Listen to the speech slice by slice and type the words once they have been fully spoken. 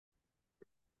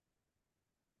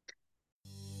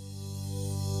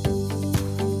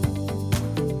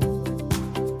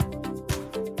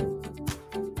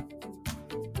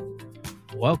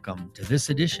Welcome to this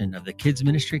edition of the Kids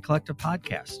Ministry Collective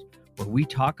podcast, where we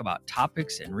talk about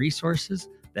topics and resources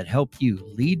that help you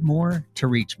lead more to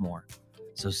reach more.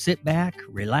 So sit back,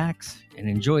 relax, and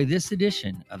enjoy this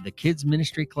edition of the Kids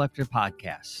Ministry Collective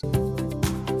podcast.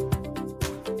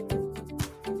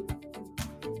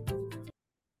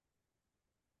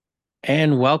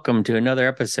 And welcome to another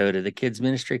episode of the Kids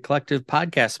Ministry Collective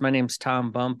podcast. My name's Tom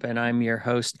Bump, and I'm your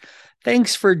host.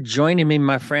 Thanks for joining me,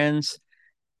 my friends.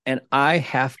 And I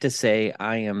have to say,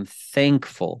 I am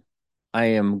thankful. I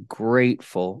am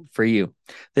grateful for you.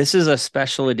 This is a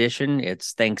special edition.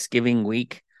 It's Thanksgiving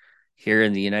week here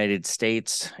in the United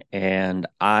States. And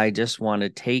I just want to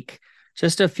take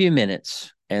just a few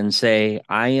minutes and say,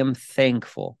 I am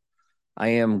thankful. I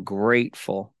am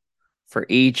grateful for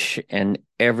each and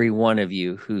every one of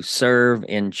you who serve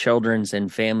in children's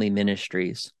and family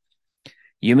ministries.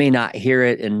 You may not hear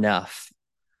it enough,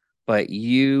 but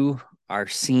you are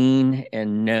seen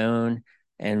and known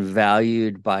and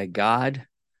valued by God,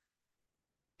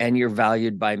 and you're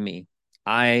valued by me.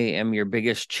 I am your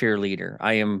biggest cheerleader.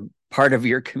 I am part of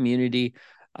your community.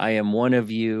 I am one of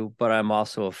you, but I'm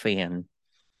also a fan.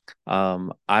 I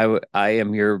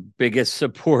am your biggest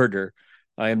supporter.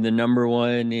 I am the number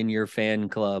one in your fan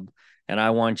club, and I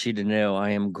want you to know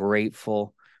I am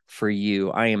grateful for you.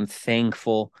 I am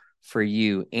thankful for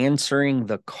you answering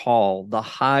the call, the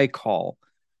high call,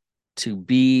 to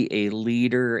be a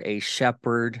leader, a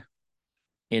shepherd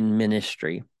in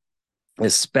ministry,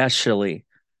 especially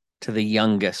to the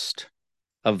youngest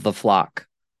of the flock,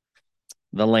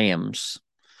 the lambs.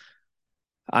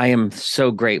 I am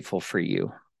so grateful for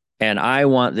you. And I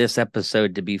want this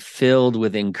episode to be filled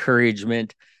with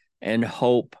encouragement and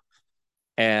hope.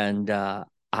 And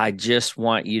I just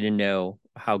want you to know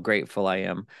how grateful I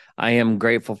am. I am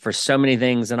grateful for so many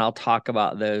things, and I'll talk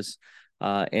about those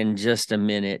in just a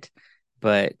minute.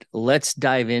 But let's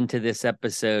dive into this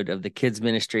episode of the Kids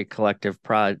Ministry Collective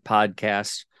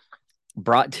podcast,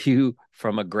 brought to you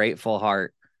from a grateful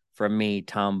heart from me,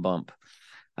 Tom Bump.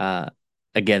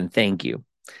 Again, thank you.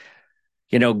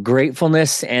 You know,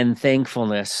 gratefulness and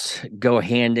thankfulness go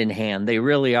hand in hand. They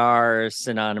really are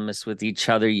synonymous with each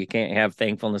other. You can't have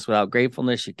thankfulness without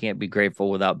gratefulness. You can't be grateful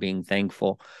without being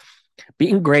thankful.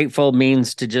 Being grateful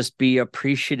means to just be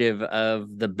appreciative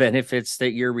of the benefits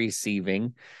that you're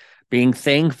receiving. Being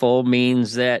thankful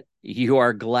means that you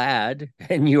are glad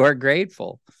and you are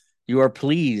grateful. You are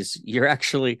pleased. You're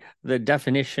actually, the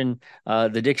definition,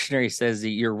 the dictionary says that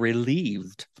you're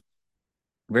relieved.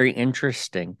 Very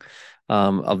interesting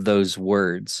of those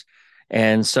words.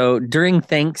 And so during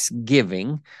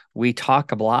Thanksgiving, we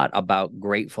talk a lot about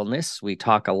gratefulness. We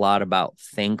talk a lot about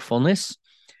thankfulness.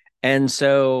 And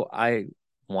so I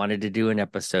wanted to do an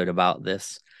episode about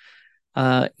this.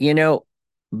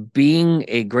 Being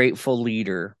a grateful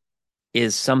leader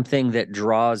is something that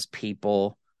draws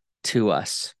people to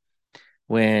us.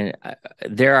 When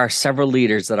there are several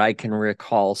leaders that I can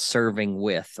recall serving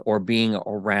with or being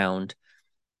around,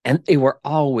 and they were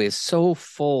always so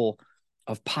full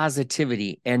of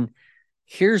positivity. And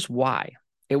here's why.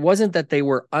 It wasn't that they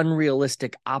were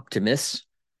unrealistic optimists.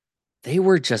 They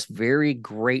were just very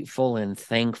grateful and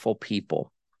thankful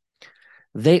people.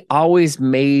 They always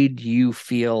made you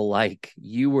feel like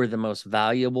you were the most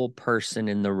valuable person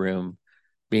in the room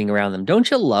being around them. Don't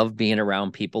you love being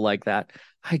around people like that?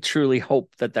 I truly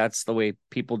hope that that's the way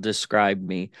people describe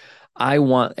me. I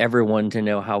want everyone to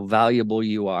know how valuable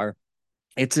you are.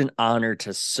 It's an honor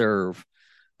to serve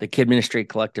the Kid Ministry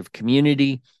Collective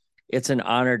community. It's an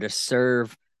honor to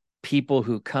serve people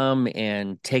who come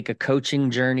and take a coaching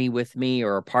journey with me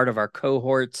or are part of our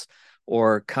cohorts,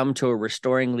 or come to a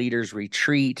Restoring Leaders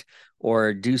retreat,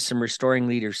 or do some Restoring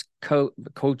Leaders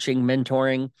coaching,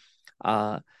 mentoring.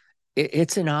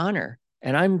 It's an honor,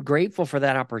 and I'm grateful for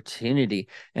that opportunity,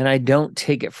 and I don't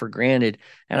take it for granted.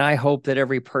 And I hope that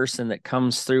every person that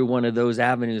comes through one of those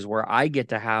avenues where I get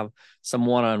to have some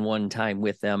one-on-one time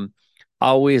with them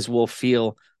always will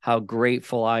feel how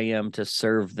grateful I am to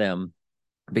serve them,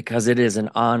 because it is an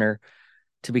honor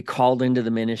to be called into the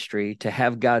ministry, to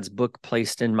have God's book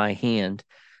placed in my hand,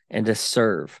 and to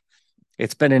serve.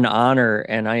 It's been an honor,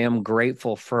 and I am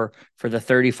grateful for the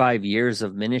 35 years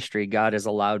of ministry God has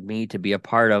allowed me to be a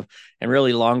part of, and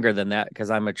really longer than that,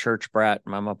 because I'm a church brat.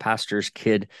 I'm a pastor's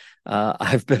kid.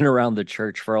 I've been around the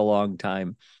church for a long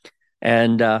time.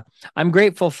 And I'm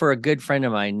grateful for a good friend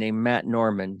of mine named Matt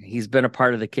Norman. He's been a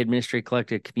part of the Kid Ministry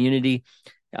Collective community.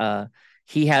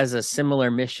 He has a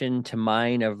similar mission to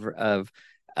mine of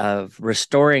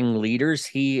restoring leaders.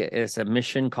 He is a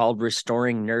mission called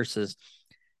Restoring Nurses.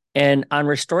 And on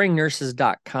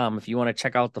restoringnurses.com, if you want to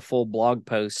check out the full blog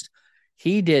post,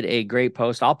 he did a great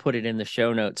post. I'll put it in the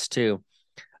show notes too.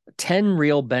 10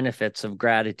 real benefits of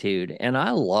gratitude. And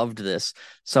I loved this.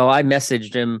 So I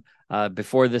messaged him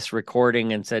before this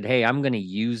recording and said, hey, I'm going to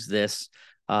use this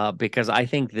because I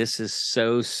think this is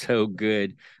so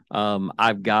good.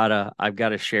 I've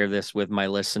gotta share this with my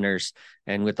listeners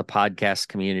and with the podcast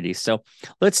community. So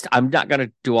I'm not going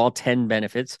to do all 10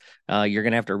 benefits. You're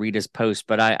going to have to read his post,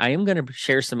 but I am going to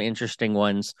share some interesting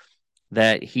ones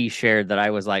that he shared that I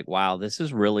was like, wow, this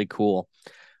is really cool.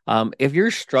 If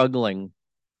you're struggling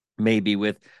maybe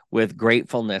with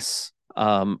gratefulness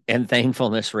and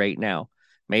thankfulness right now,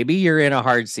 maybe you're in a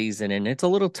hard season and it's a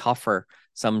little tougher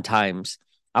sometimes.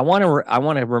 I want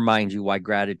to remind you why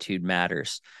gratitude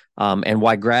matters, and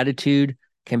why gratitude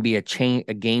can be a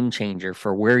game changer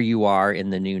for where you are in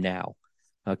the new now.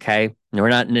 Okay, we're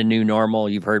not in a new normal.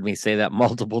 You've heard me say that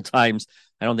multiple times.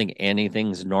 I don't think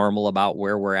anything's normal about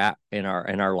where we're at in our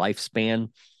lifespan,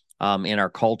 in our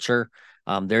culture.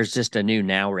 There's just a new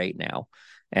now right now.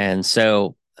 And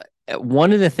so,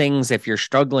 one of the things, if you're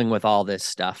struggling with all this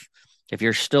stuff, if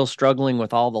you're still struggling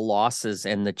with all the losses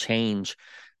and the change,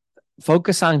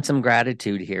 focus on some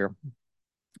gratitude here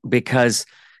because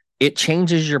it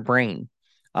changes your brain.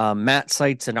 Matt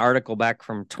cites an article back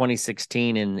from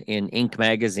 2016 in Inc.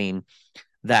 magazine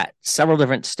that several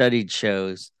different studies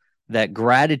shows that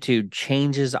gratitude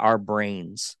changes our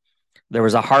brains. There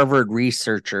was a Harvard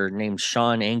researcher named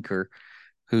Sean Anker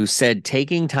who said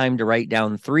taking time to write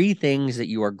down 3 things that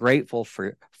you are grateful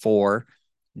for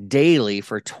daily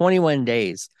for 21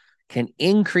 days can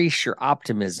increase your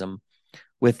optimism,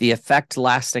 with the effect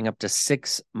lasting up to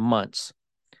 6 months.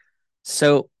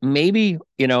 So maybe,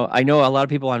 I know a lot of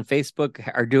people on Facebook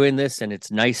are doing this, and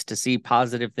it's nice to see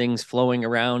positive things flowing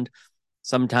around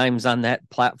sometimes on that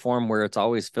platform where it's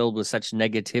always filled with such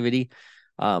negativity.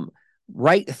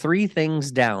 Write 3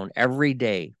 things down every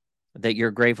day that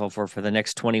you're grateful for the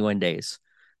next 21 days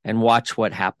and watch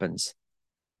what happens.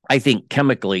 I think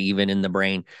chemically, even in the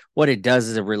brain, what it does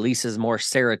is it releases more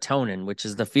serotonin, which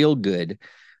is the feel good.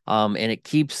 And it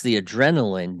keeps the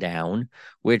adrenaline down,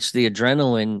 which the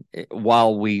adrenaline,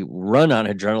 while we run on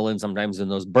adrenaline sometimes in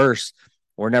those bursts,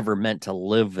 we're never meant to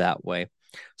live that way.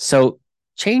 So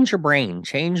change your brain,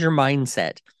 change your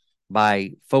mindset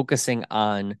by focusing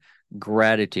on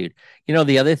gratitude.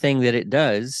 The other thing that it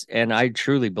does, and I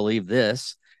truly believe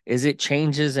this, is it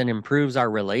changes and improves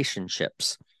our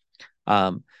relationships.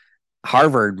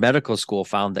 Harvard Medical School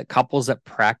found that couples that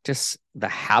practice the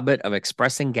habit of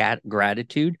expressing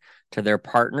gratitude to their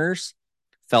partners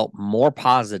felt more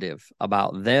positive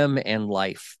about them and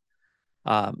life.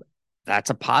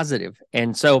 That's a positive.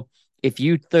 And so if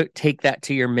you take that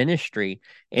to your ministry,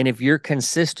 and if you're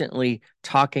consistently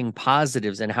talking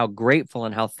positives and how grateful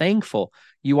and how thankful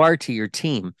you are to your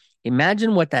team,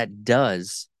 imagine what that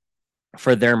does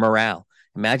for their morale.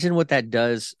 Imagine what that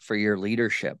does for your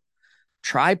leadership.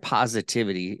 Try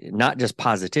positivity, not just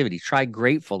positivity, try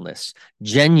gratefulness,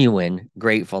 genuine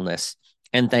gratefulness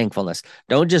and thankfulness.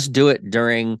 Don't just do it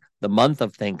during the month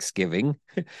of Thanksgiving.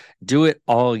 Do it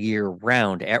all year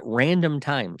round at random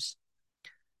times.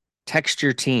 Text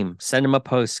your team, send them a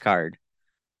postcard.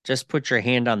 Just put your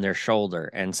hand on their shoulder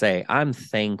and say, I'm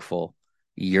thankful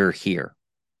you're here.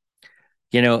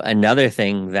 Another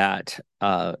thing that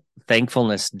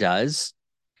thankfulness does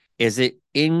is it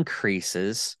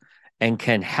increases and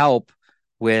can help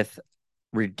with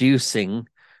reducing,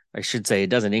 I should say,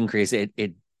 it doesn't increase,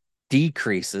 it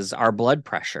decreases our blood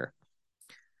pressure.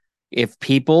 If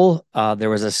people,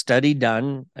 there was a study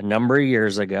done a number of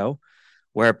years ago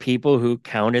where people who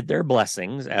counted their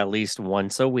blessings at least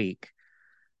once a week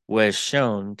was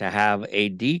shown to have a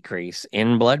decrease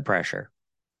in blood pressure.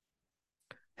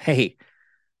 Hey,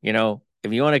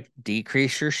 if you want to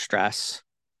decrease your stress,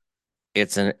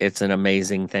 it's an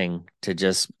amazing thing to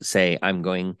just say, I'm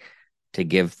going to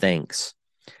give thanks.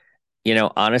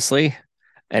 Honestly,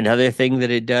 another thing that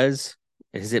it does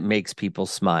is it makes people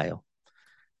smile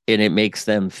and it makes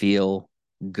them feel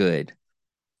good.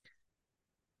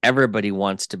 Everybody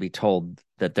wants to be told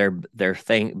that they're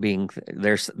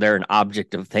an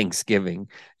object of thanksgiving,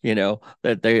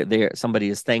 that somebody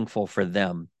is thankful for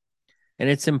them. And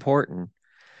it's important.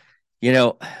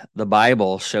 The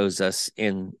Bible shows us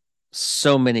in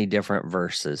so many different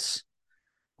verses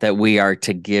that we are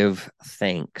to give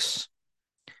thanks.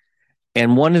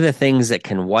 And one of the things that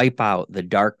can wipe out the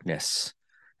darkness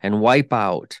and wipe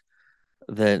out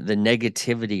the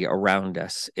negativity around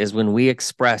us is when we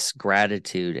express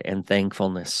gratitude and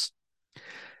thankfulness.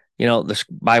 The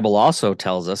Bible also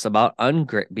tells us about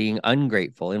being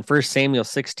ungrateful. In 1 Samuel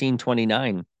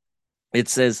 16:29, it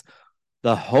says,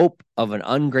 the hope of an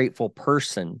ungrateful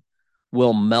person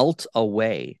will melt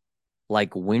away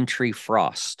like wintry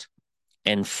frost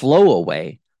and flow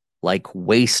away like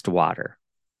wastewater.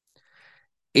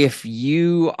 If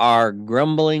you are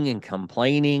grumbling and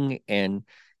complaining and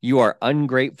you are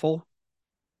ungrateful,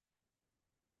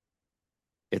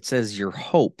 it says your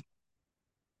hope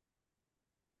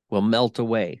will melt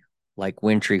away like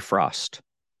wintry frost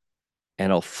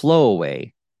and it'll flow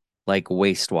away like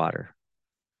wastewater.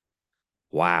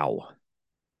 Wow.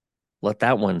 Let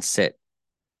that one sit.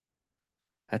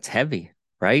 That's heavy,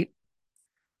 right?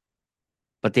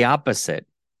 But the opposite.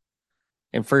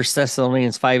 In 1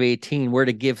 Thessalonians 5:18, we're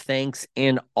to give thanks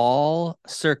in all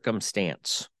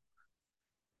circumstance.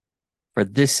 For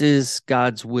this is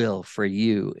God's will for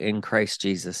you in Christ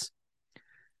Jesus.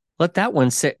 Let that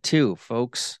one sit too,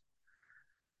 folks.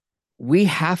 We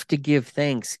have to give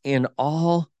thanks in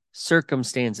all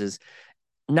circumstances,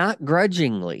 not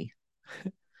grudgingly,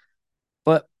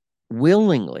 but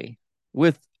willingly,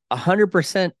 with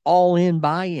 100% all in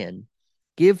buy-in.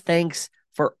 Give thanks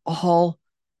for all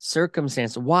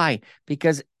circumstances. Why?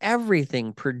 Because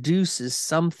everything produces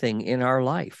something in our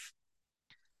life.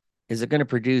 Is it going to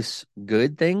produce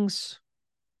good things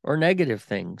or negative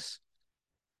things?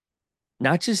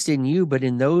 Not just in you, but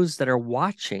in those that are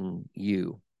watching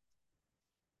you.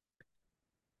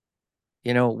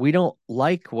 You know, we don't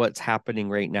like what's happening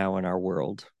right now in our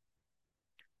world.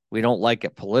 We don't like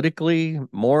it politically,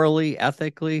 morally,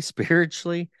 ethically,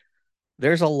 spiritually.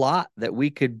 There's a lot that we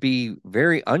could be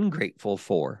very ungrateful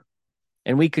for,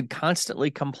 and we could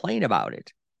constantly complain about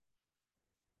it.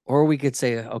 Or we could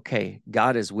say, okay,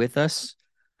 God is with us.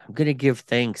 I'm going to give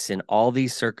thanks in all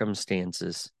these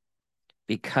circumstances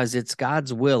because it's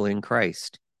God's will in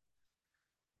Christ.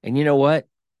 And you know what?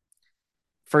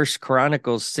 First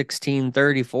Chronicles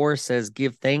 16:34 says,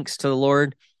 give thanks to the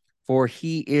Lord, for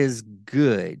he is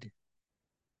good,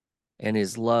 and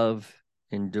his love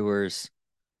endures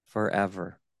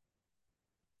forever.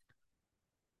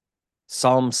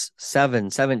 Psalms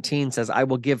 7:17 says, I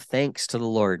will give thanks to the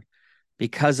Lord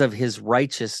because of his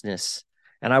righteousness,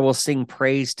 and I will sing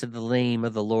praise to the name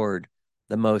of the Lord,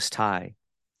 the Most High.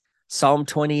 Psalm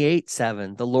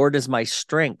 28:7, the Lord is my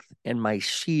strength and my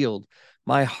shield.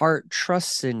 My heart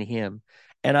trusts in him,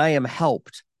 and I am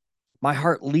helped. My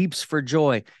heart leaps for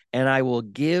joy, and I will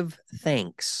give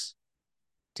thanks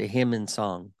to him in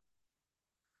song.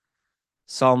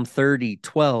 Psalm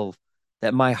 30:12,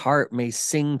 that my heart may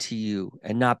sing to you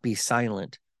and not be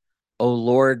silent, O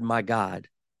Lord my God,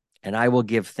 and I will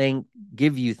give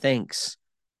you thanks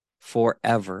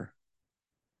forever.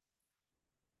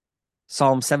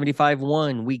 Psalm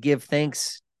 75:1, we give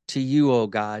thanks to you, O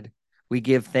God. We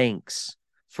give thanks,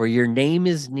 for your name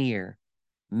is near.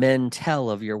 Men tell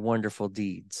of your wonderful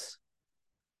deeds.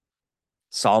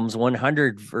 Psalms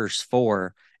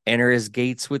 100:4, enter his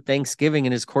gates with thanksgiving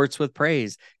and his courts with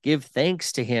praise. Give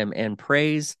thanks to him and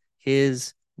praise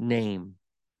his name.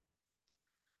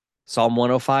 Psalm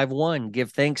 105:1,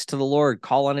 give thanks to the Lord,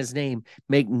 call on his name,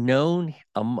 make known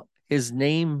his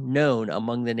name known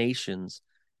among the nations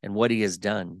and what he has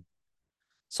done.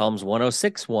 Psalms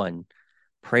 106:1,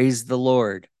 praise the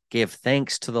Lord, give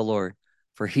thanks to the Lord,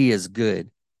 for he is good.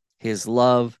 His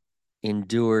love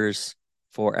endures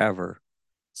forever.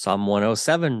 Psalm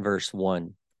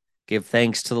 107:1, give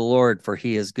thanks to the Lord, for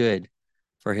he is good,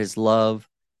 for his love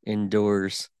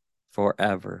endures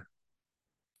forever.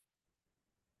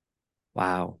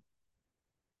 Wow.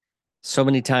 So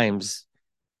many times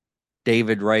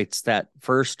David writes that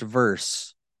first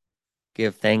verse,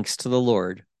 give thanks to the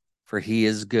Lord, for he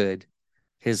is good.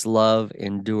 His love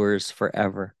endures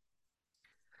forever.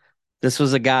 This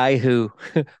was a guy who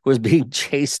was being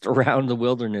chased around the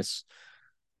wilderness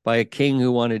by a king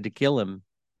who wanted to kill him.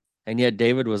 And yet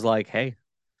David was like, hey,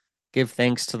 give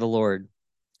thanks to the Lord,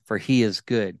 for he is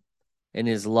good, and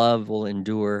his love will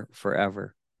endure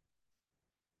forever.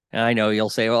 And I know you'll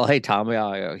say, well, hey, Tom,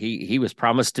 he was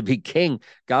promised to be king.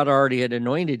 God already had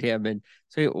anointed him. And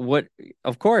so what,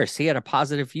 of course, he had a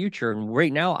positive future. And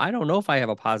right now, I don't know if I have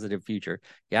a positive future.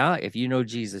 Yeah, if you know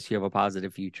Jesus, you have a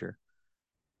positive future.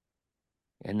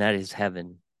 And that is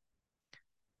heaven.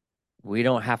 We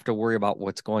don't have to worry about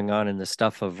what's going on in the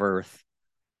stuff of earth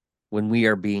when we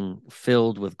are being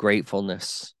filled with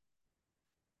gratefulness.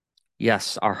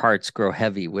 Yes, our hearts grow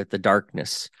heavy with the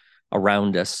darkness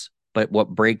around us, but what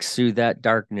breaks through that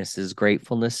darkness is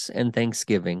gratefulness and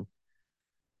thanksgiving.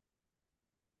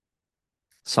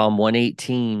 Psalm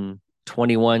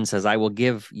 118:21 says, I will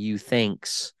give you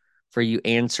thanks, for you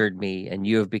answered me, and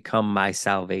you have become my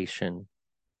salvation.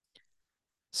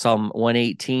 Psalm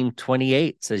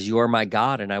 118:28 says, you are my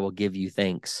God, and I will give you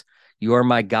thanks. You are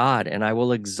my God, and I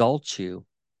will exalt you.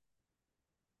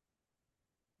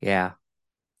 Yeah.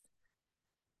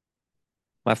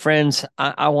 My friends,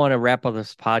 I want to wrap up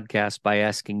this podcast by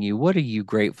asking you, what are you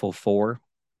grateful for?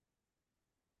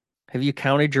 Have you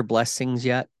counted your blessings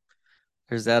yet?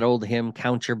 There's that old hymn,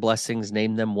 count your blessings,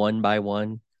 name them one by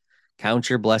one. Count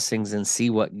your blessings and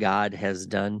see what God has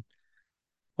done.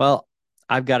 Well,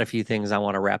 I've got a few things I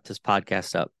want to wrap this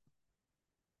podcast up.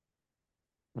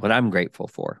 What I'm grateful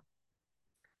for.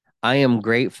 I am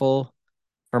grateful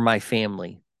for my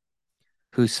family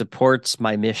who supports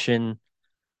my mission,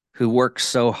 who works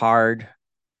so hard.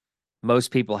 Most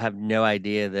people have no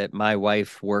idea that my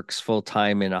wife works full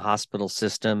time in a hospital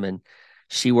system, and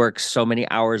she works so many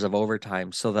hours of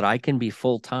overtime so that I can be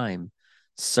full time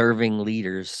serving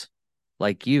leaders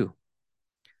like you.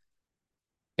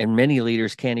 And many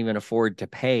leaders can't even afford to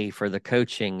pay for the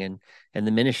coaching and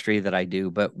the ministry that I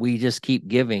do, but we just keep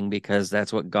giving because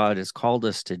that's what God has called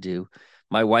us to do.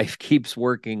 My wife keeps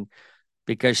working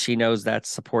because she knows that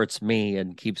supports me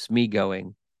and keeps me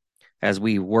going as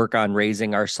we work on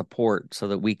raising our support so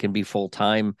that we can be full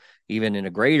time, even in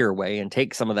a greater way, and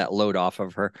take some of that load off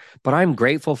of her. But I'm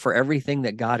grateful for everything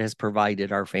that God has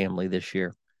provided our family this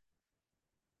year.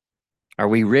 Are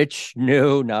we rich?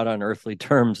 No, not on earthly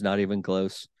terms, not even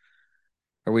close.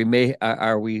 Are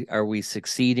we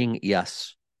succeeding?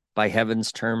 Yes. By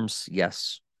heaven's terms,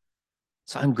 yes.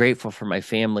 So I'm grateful for my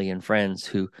family and friends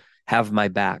who have my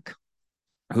back,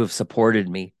 who have supported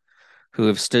me, who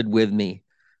have stood with me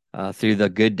through the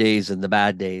good days and the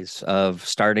bad days of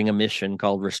starting a mission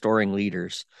called Restoring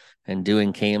Leaders and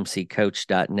doing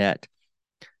KMCcoach.net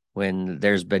when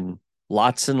there's been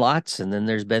lots and lots, and then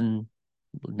there's been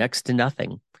next to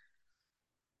nothing.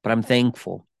 But I'm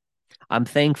thankful. I'm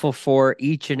thankful for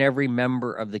each and every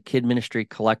member of the Kid Ministry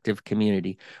Collective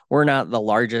community. We're not the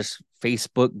largest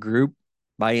Facebook group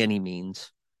by any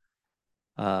means.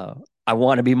 I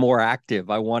want to be more active.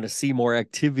 I want to see more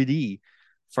activity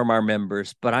from our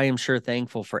members, but I am sure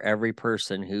thankful for every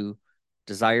person who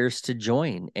desires to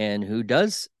join and who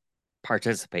does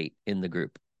participate in the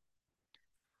group.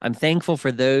 I'm thankful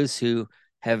for those who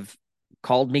have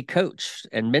called me coach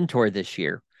and mentor this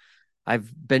year.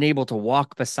 I've been able to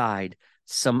walk beside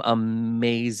some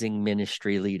amazing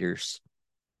ministry leaders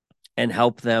and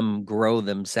help them grow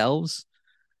themselves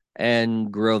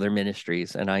and grow their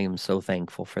ministries. And I am so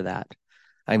thankful for that.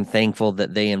 I'm thankful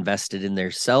that they invested in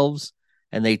themselves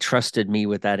and they trusted me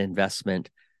with that investment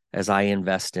as I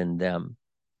invest in them.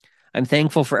 I'm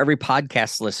thankful for every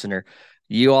podcast listener.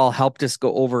 You all helped us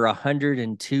go over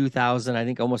 102,000, I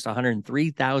think almost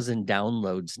 103,000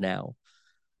 downloads now.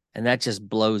 And that just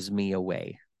blows me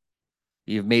away.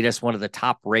 You've made us one of the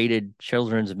top rated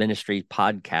children's ministry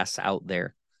podcasts out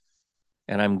there.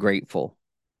 And I'm grateful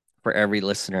for every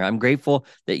listener. I'm grateful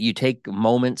that you take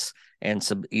moments and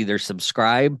either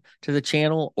subscribe to the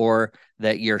channel or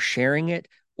that you're sharing it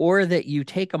or that you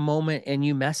take a moment and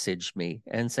you message me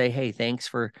and say, hey, thanks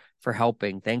for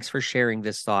helping. Thanks for sharing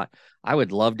this thought. I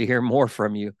would love to hear more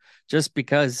from you just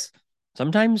because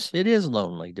sometimes it is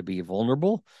lonely to be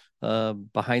vulnerable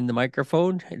behind the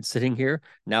microphone and sitting here.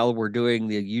 Now we're doing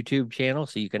the YouTube channel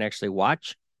so you can actually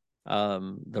watch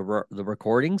the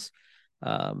recordings.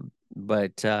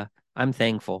 But I'm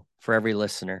thankful for every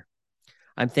listener.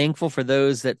 I'm thankful for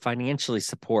those that financially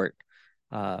support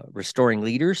Restoring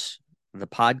Leaders, the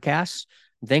podcast.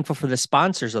 I'm thankful for the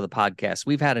sponsors of the podcast.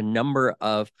 We've had a number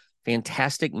of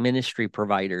fantastic ministry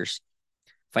providers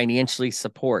financially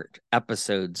support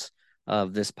episodes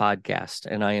of this podcast.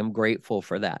 And I am grateful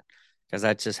for that because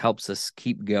that just helps us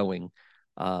keep going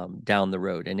down the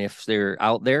road. And if they're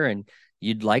out there and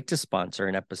you'd like to sponsor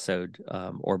an episode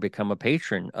or become a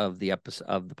patron of the episode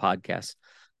of the podcast,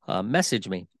 message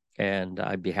me and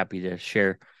I'd be happy to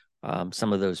share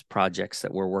some of those projects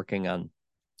that we're working on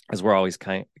as we're always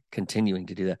continuing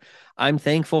to do that. I'm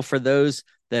thankful for those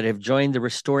that have joined the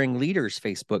Restoring Leaders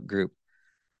Facebook group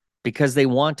because they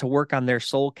want to work on their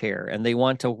soul care and they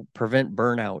want to prevent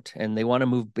burnout and they want to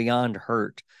move beyond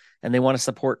hurt and they want to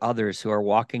support others who are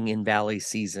walking in valley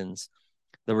seasons.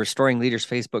 The Restoring Leaders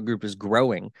Facebook group is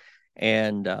growing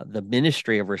and the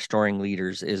ministry of Restoring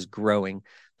Leaders is growing.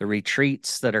 The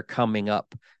retreats that are coming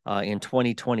up in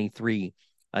 2023,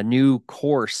 a new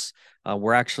course.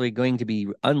 We're actually going to be,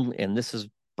 and this is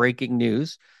breaking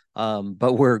news,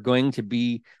 but we're going to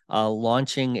be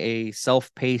launching a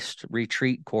self-paced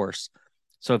retreat course.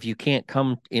 So if you can't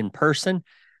come in person,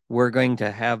 we're going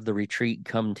to have the retreat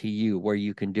come to you where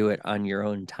you can do it on your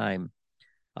own time.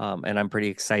 And I'm pretty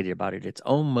excited about it. It's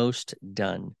almost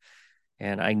done.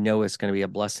 And I know it's going to be a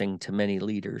blessing to many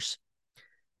leaders.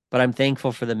 But I'm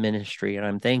thankful for the ministry, and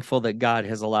I'm thankful that God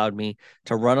has allowed me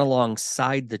to run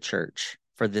alongside the church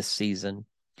for this season,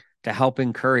 to help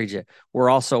encourage it. We're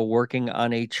also working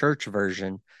on a church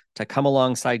version to come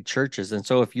alongside churches. And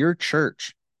so if your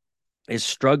church is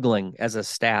struggling as a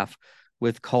staff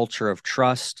with culture of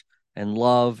trust and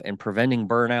love and preventing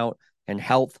burnout and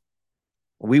health,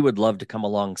 we would love to come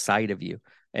alongside of you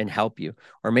and help you.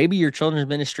 Or maybe your children's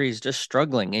ministry is just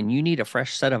struggling and you need a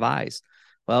fresh set of eyes.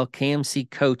 Well, KMC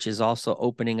Coach is also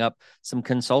opening up some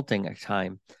consulting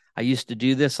time. I used to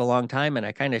do this a long time and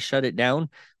I kind of shut it down,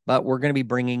 but we're going to be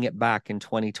bringing it back in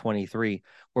 2023,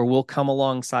 where we'll come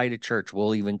alongside a church.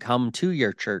 We'll even come to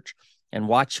your church and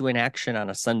watch you in action on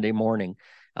a Sunday morning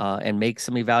and make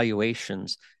some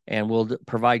evaluations. And we'll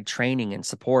provide training and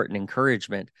support and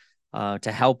encouragement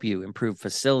to help you improve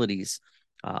facilities,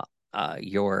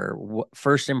 your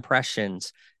first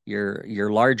impressions,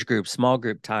 your large group, small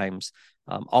group times,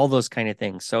 all those kind of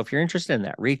things. So if you're interested in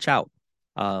that, reach out.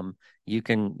 You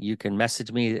can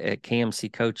message me at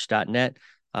kmccoach.net.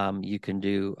 You can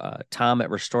do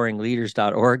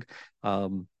tom@restoringleaders.org.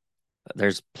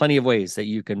 There's plenty of ways that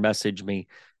you can message me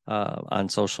on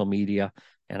social media,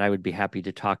 and I would be happy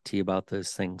to talk to you about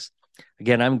those things.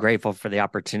 Again, I'm grateful for the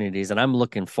opportunities, and I'm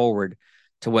looking forward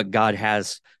to what God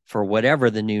has for whatever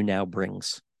the new now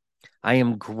brings. I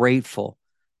am grateful.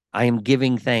 I am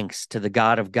giving thanks to the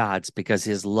God of gods because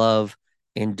his love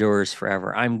endures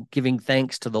forever. I'm giving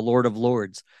thanks to the Lord of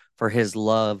Lords for his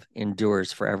love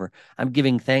endures forever. I'm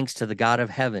giving thanks to the God of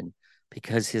heaven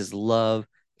because his love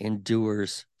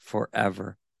endures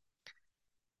forever.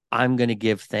 I'm going to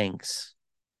give thanks.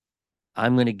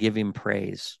 I'm going to give him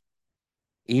praise.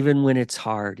 Even when it's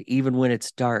hard, even when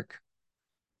it's dark,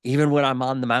 even when I'm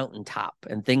on the mountaintop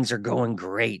and things are going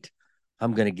great,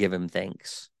 I'm going to give him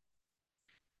thanks.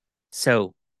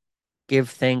 So give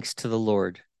thanks to the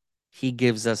Lord. He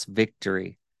gives us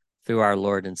victory through our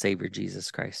Lord and Savior,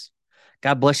 Jesus Christ.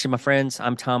 God bless you, my friends.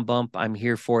 I'm Tom Bump. I'm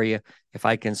here for you. If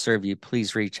I can serve you,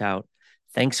 please reach out.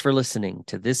 Thanks for listening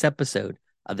to this episode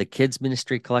of the Kids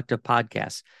Ministry Collective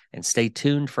podcast, and stay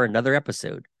tuned for another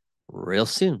episode real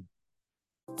soon.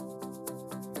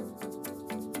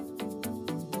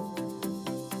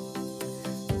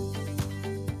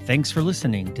 Thanks for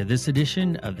listening to this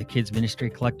edition of the Kids Ministry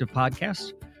Collective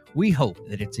podcast. We hope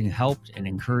that it's helped and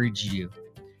encouraged you.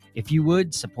 If you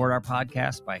would, support our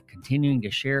podcast by continuing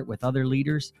to share it with other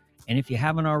leaders. And if you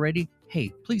haven't already,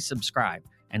 hey, please subscribe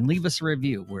and leave us a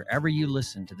review wherever you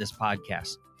listen to this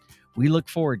podcast. We look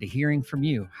forward to hearing from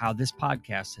you how this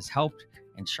podcast has helped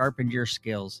and sharpened your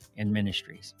skills in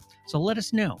ministries. So let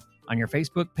us know on your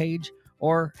Facebook page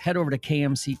or head over to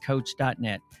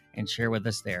kmccoach.net and share with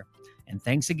us there. And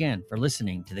thanks again for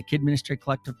listening to the Kid Ministry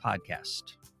Collective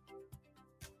podcast.